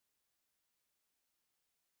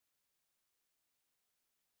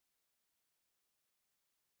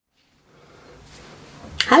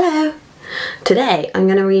Today I'm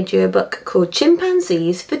going to read you a book called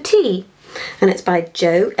Chimpanzees for Tea, and it's by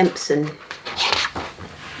Jo Empson.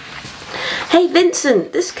 Hey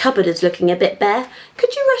Vincent, this cupboard is looking a bit bare.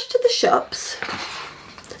 Could you rush to the shops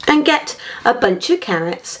and get a bunch of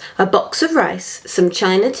carrots, a box of rice, some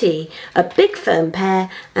China tea, a big firm pear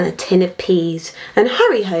and a tin of peas, and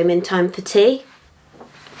hurry home in time for tea?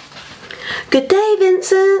 Good day,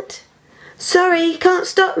 Vincent. Sorry, can't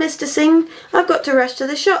stop, Mr. Singh. I've got to rush to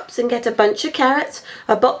the shops and get a bunch of carrots,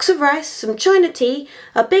 a box of rice, some China tea,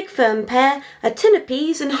 a big firm pear, a tin of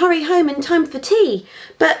peas, and hurry home in time for tea.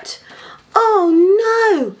 But, oh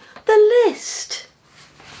no, the list.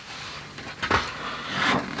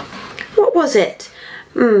 What was it?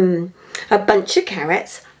 A bunch of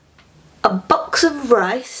carrots, a box of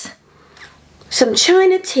rice, some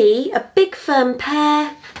China tea, a big firm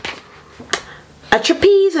pear, a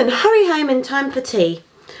trapeze, and hurry home in time for tea.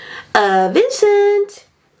 Vincent!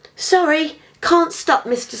 Sorry, can't stop,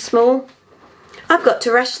 Mr. Small. I've got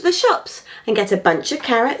to rush to the shops and get a bunch of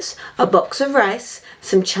carrots, a box of rice,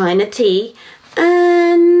 some China tea,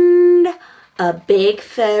 and a big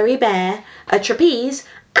furry bear, a trapeze,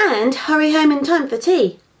 and hurry home in time for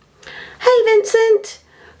tea. Hey, Vincent!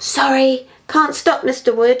 Sorry, can't stop,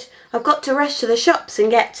 Mr. Wood. I've got to rush to the shops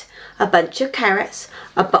and get a bunch of carrots,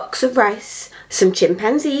 a box of rice, some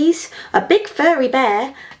chimpanzees, a big furry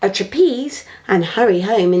bear, a trapeze, and hurry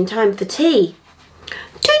home in time for tea.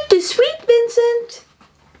 Toot sweet, Vincent!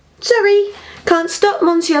 Sorry, can't stop,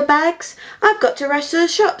 Monsieur Bags. I've got to rush to the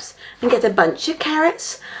shops and get a bunch of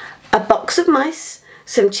carrots, a box of mice,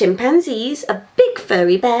 some chimpanzees, a big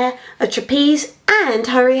furry bear, a trapeze, and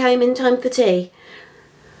hurry home in time for tea.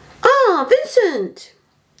 Ah, Vincent!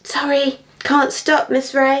 Sorry, can't stop,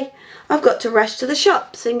 Miss Ray. I've got to rush to the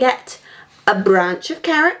shops and get a branch of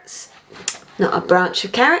carrots, not a branch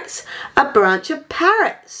of carrots, a branch of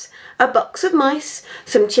parrots, a box of mice,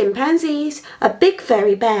 some chimpanzees, a big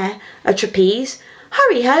furry bear, a trapeze,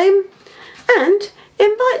 hurry home, and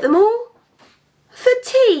invite them all for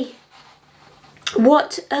tea.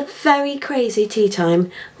 What a very crazy tea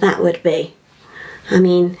time that would be. I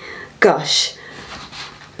mean, gosh,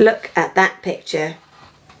 look at that picture.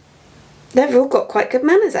 They've all got quite good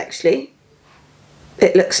manners, actually,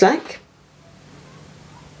 it looks like.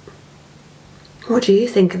 What do you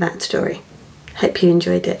think of that story? Hope you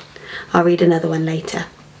enjoyed it. I'll read another one later.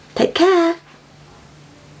 Take care.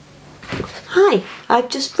 Hi, I've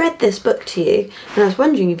just read this book to you and I was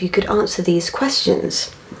wondering if you could answer these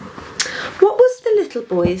questions. What was the little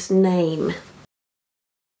boy's name?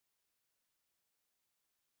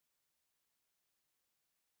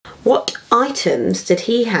 What items did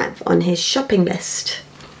he have on his shopping list?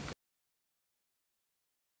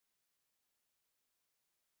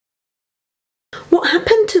 What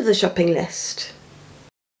happened to the shopping list?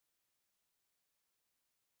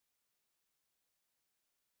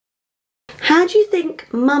 How do you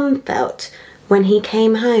think Mum felt when he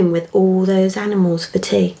came home with all those animals for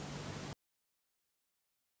tea?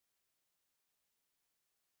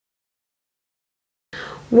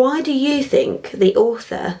 Why do you think the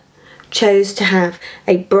author chose to have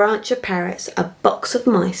a branch of parrots, a box of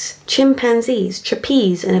mice, chimpanzees,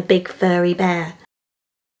 trapeze, and a big furry bear?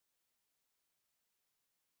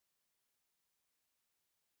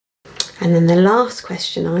 And then the last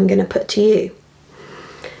question I'm going to put to you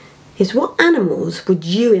is, what animals would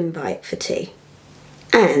you invite for tea?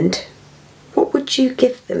 And what would you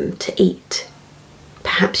give them to eat?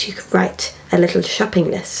 Perhaps you could write a little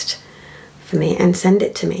shopping list for me and send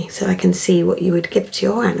it to me so I can see what you would give to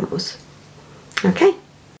your animals. Okay?